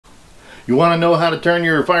You want to know how to turn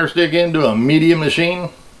your Firestick into a media machine?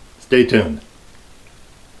 Stay tuned.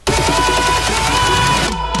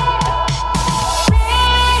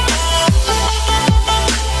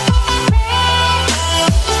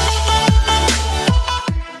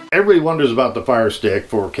 Everybody wonders about the Firestick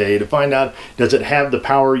 4K to find out, does it have the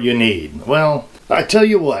power you need? Well, I tell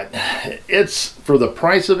you what, it's for the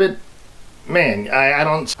price of it, man,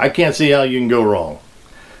 I can't see how you can go wrong.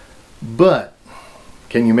 But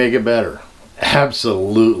can you make it better?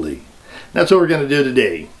 Absolutely. That's what we're going to do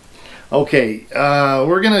today. Okay,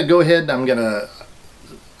 we're going to go ahead,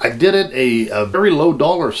 I did it a very low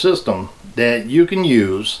dollar system that you can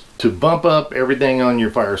use to bump up everything on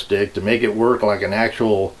your Firestick to make it work like an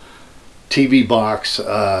actual TV box,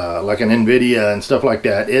 like an NVIDIA and stuff like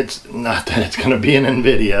that. It's not that it's going to be an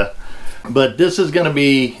NVIDIA, but this is going to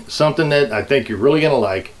be something that I think you're really going to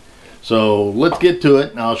like. So let's get to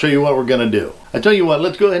it and I'll show you what we're going to do. I tell you what,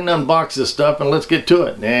 let's go ahead and unbox this stuff and let's get to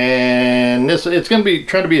it. And it's going to be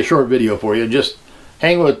trying to be a short video for you. Just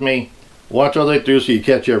hang with me. Watch all the way through so you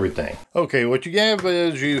catch everything. Okay, what you have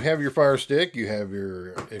is you have your Firestick, you have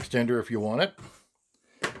your extender if you want it.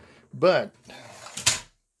 But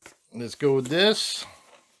let's go with this.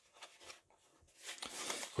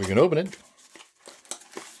 We can open it.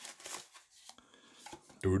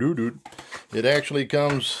 It actually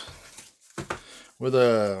comes with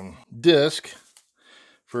a disc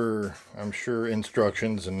for, I'm sure,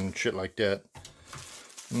 instructions and shit like that.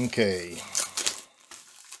 Okay.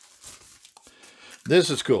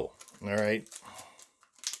 This is cool. All right.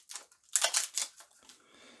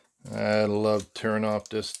 I love tearing off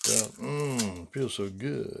this stuff. Feels so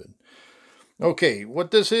good. Okay,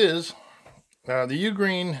 what this is, the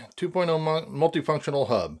Ugreen 2.0 multifunctional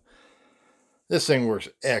hub. This thing works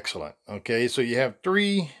excellent. Okay, so you have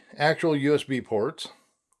 3 actual USB ports.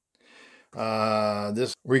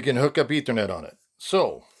 This where you can hook up Ethernet on it.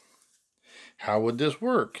 So, how would this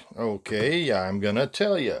work? Okay, I'm gonna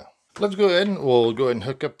tell you. Let's go ahead and we'll go ahead and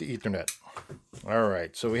hook up the Ethernet. All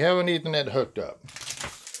right, so we have an Ethernet hooked up.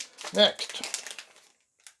 Next,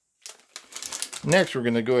 we're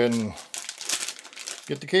going to go ahead and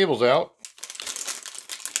get the cables out.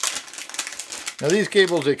 Now these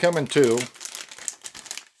cables, they come in 2.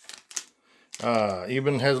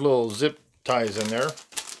 Even has little zip ties in there.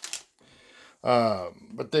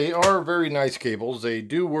 But they are very nice cables. They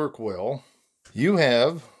do work well. You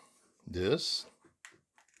have this.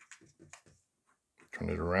 Turn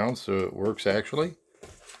it around so it works actually.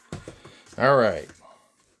 All right.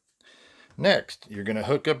 Next, you're going to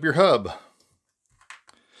hook up your hub.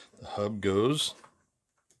 The hub goes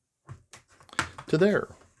to there.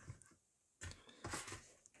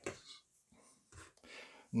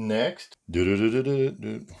 Next, you're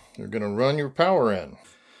going to run your power in.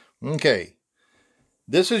 Okay.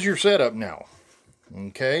 This is your setup now.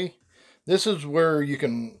 Okay. This is where you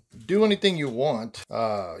can do anything you want.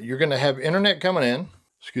 You're going to have internet coming in.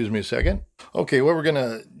 Excuse me a second. Okay, what we're going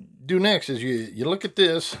to do next is you look at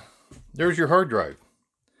this. There's your hard drive.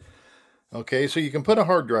 Okay, so you can put a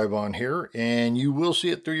hard drive on here and you will see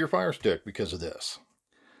it through your Firestick because of this.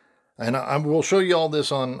 And I will show you all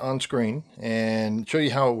this on screen and show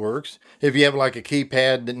you how it works. If you have like a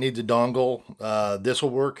keypad that needs a dongle, this will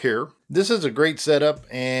work here. This is a great setup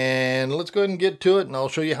and let's go ahead and get to it and I'll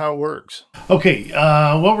show you how it works. Okay,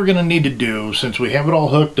 what we're going to need to do, since we have it all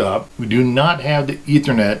hooked up, we do not have the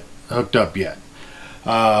Ethernet hooked up yet.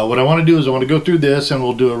 What I want to do is I want to go through this and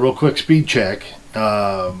we'll do a real quick speed check.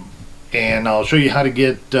 And I'll show you how to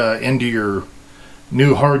get into your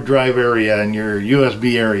new hard drive area and your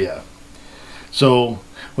USB area. So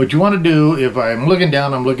what you want to do, if I'm looking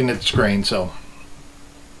down, I'm looking at the screen. So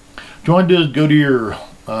what you want to do is go to your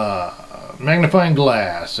magnifying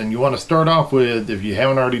glass and you want to start off with, if you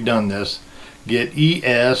haven't already done this, get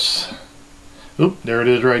ES. Oop, there it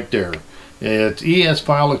is right there. It's ES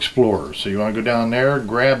File Explorer. So you want to go down there,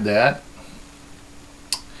 grab that.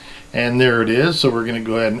 And there it is. So we're going to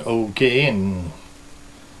go ahead and OK, and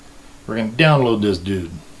we're going to download this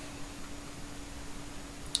dude.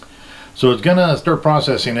 So it's going to start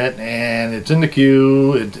processing it, and it's in the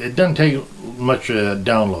queue. It doesn't take much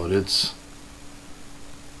download.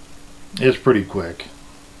 It's pretty quick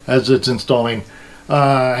as it's installing.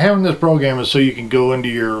 Having this program is so you can go into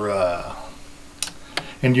your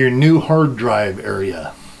new hard drive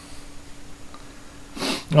area.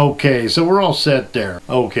 Okay, so we're all set there.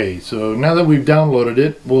 Okay, so now that we've downloaded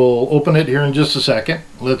it, we'll open it here in just a second.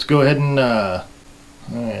 Let's go ahead and all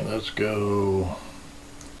right, let's go.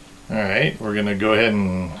 All right, we're gonna go ahead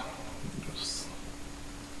and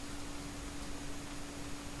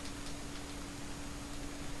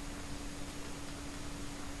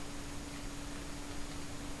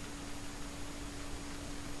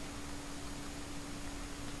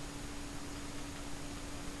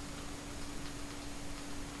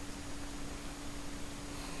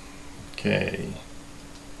Okay,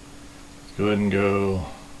 let's go ahead and go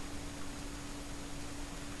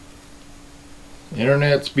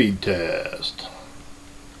internet speed test.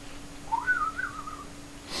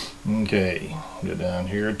 Okay, go down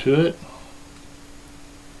here to it.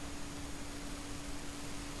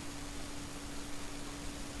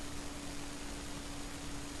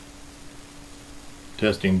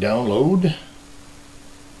 Testing download.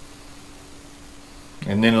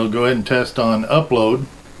 And then it'll go ahead and test on upload,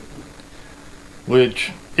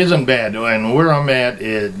 which isn't bad. And where I'm at,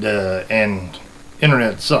 and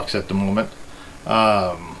internet sucks at the moment.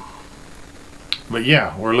 But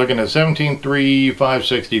yeah, we're looking at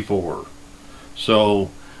 17.3.564. So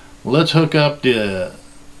let's hook up the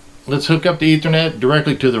Ethernet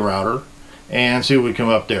directly to the router and see what we come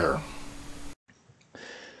up there.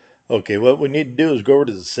 Okay, what we need to do is go over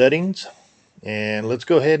to the settings, and let's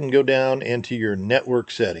go ahead and go down into your network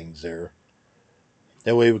settings there.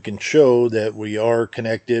 That way we can show that we are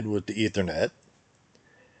connected with the Ethernet.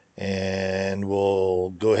 And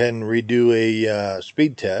we'll go ahead and redo a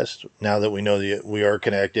speed test now that we know that we are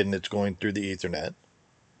connected and it's going through the Ethernet.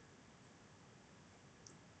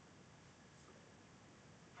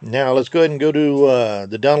 Now let's go ahead and go to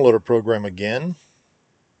the downloader program again.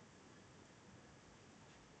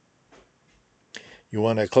 You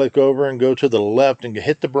want to click over and go to the left and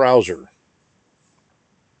hit the browser.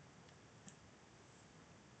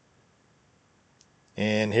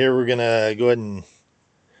 And here we're going to go ahead and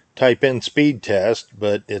type in speed test,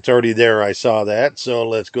 but it's already there. I saw that. So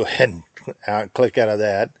let's go ahead and click out of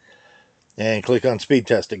that and click on speed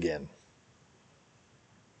test again.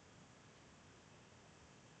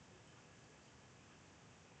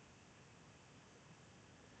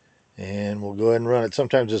 And we'll go ahead and run it.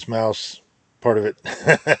 Sometimes this mouse part of it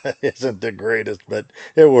isn't the greatest, but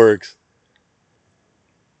it works.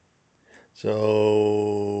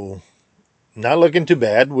 So not looking too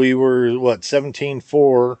bad. We were what,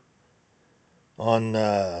 17.4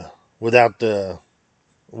 on without the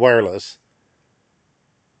wireless,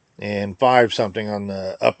 and 5 something on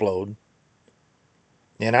the upload.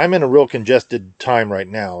 And I'm in a real congested time right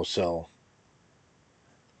now, so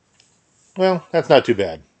well, that's not too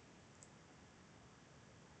bad.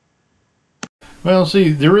 Well, see,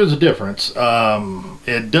 there is a difference.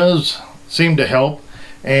 It does seem to help,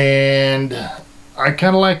 and I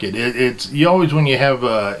kind of like it. It's you always, when you have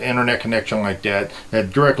an internet connection like that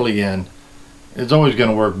directly in, it's always going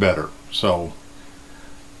to work better. So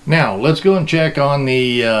now let's go and check on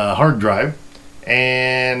the hard drive,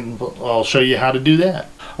 and I'll show you how to do that.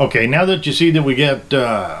 Okay, now that you see that we get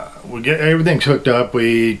everything's hooked up,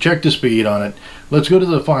 we checked the speed on it. Let's go to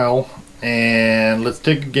the file. And let's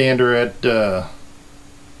take a gander at there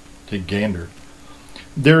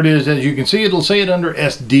it is. As you can see, it'll say it under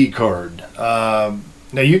SD card. Now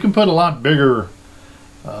you can put a lot bigger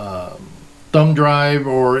thumb drive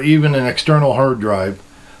or even an external hard drive.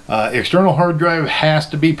 External hard drive has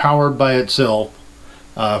to be powered by itself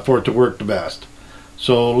for it to work the best.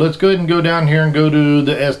 So let's go ahead and go down here and go to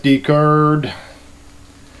the SD card.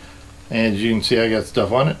 As you can see, I got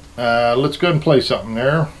stuff on it. Let's go ahead and play something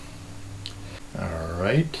there.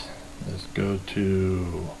 Alright, let's go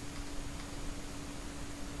to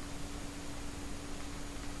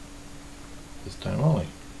this time only.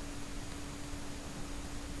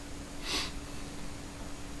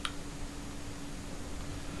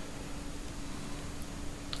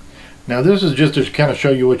 Now this is just to kind of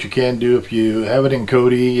show you what you can do if you have it in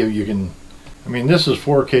Kodi. You can, I mean, this is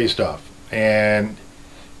 4K stuff, and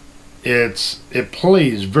it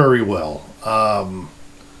plays very well.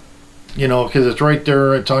 You know, because it's right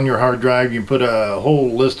there, it's on your hard drive. You can put a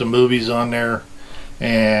whole list of movies on there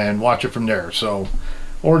and watch it from there. So,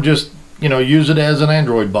 or just, you know, use it as an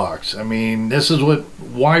Android box. I mean, this is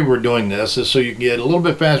why we're doing this, is so you can get a little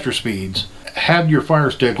bit faster speeds. Have your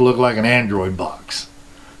Firestick look like an Android box.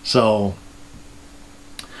 So,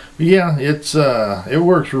 yeah, it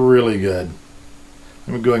works really good.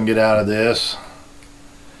 Let me go ahead and get out of this.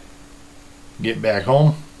 Get back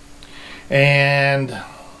home. And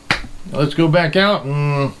let's go back out,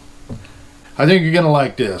 and I think you're gonna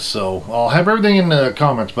like this. So I'll have everything in the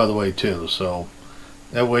comments, by the way, too, so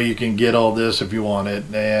that way you can get all this if you want it.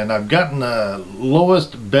 And I've gotten the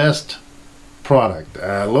lowest best product,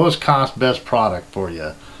 lowest cost best product for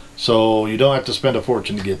you, so you don't have to spend a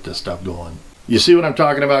fortune to get this stuff going. You see what I'm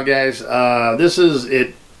talking about, guys? This is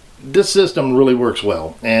it. This system really works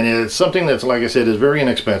well, and it's something that's, like I said, is very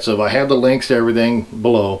inexpensive. I have the links to everything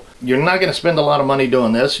below. You're not going to spend a lot of money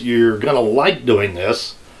doing this. You're going to like doing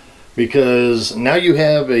this. because now you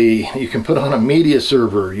can put on a media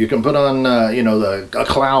server, you can put on a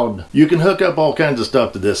cloud, you can hook up all kinds of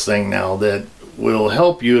stuff to this thing now that will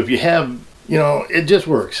help you if you have, it just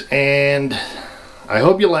works. And I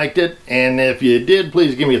hope you liked it, and if you did,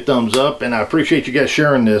 please give me a thumbs up, and I appreciate you guys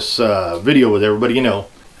sharing this video with everybody you know.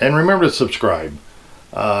 And remember to subscribe.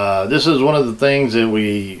 This is one of the things that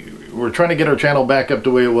we're trying to get our channel back up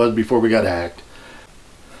the way it was before we got hacked.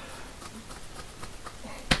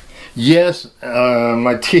 Yes,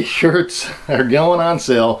 my t-shirts are going on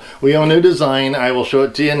sale. We have a new design. I will show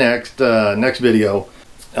it to you next video.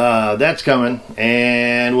 That's coming,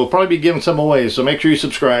 and we'll probably be giving some away, so make sure you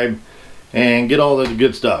subscribe and get all the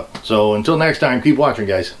good stuff. So until next time, keep watching,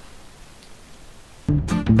 guys.